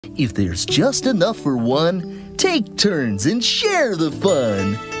If there's just enough for one, take turns and share the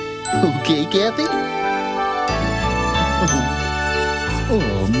fun. Okay, Kathy?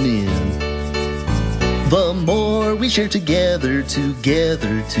 Oh, man. The more we share together, the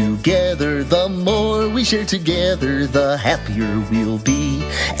more we share together, the happier we'll be.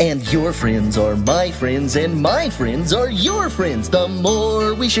 And your friends are my friends, and my friends are your friends. The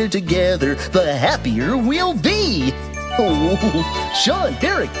more we share together, the happier we'll be. Oh, Sean,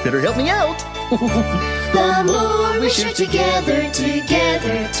 Derek, better help me out. The more we share together,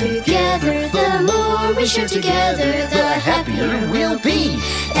 the more we share together, the happier we'll be.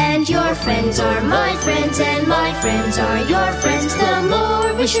 And your friends are my friends, and my friends are your friends. The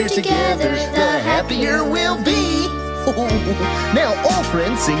more we share together, the happier we'll be. Now all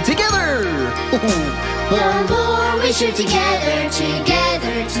friends sing together. The more we share together,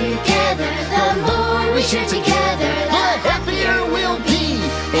 the more we share together, the happier we'll be.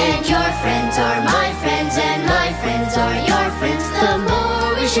 And your friends are my friends, and my friends are your friends. The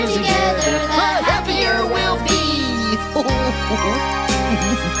more we share together, the happier we'll be.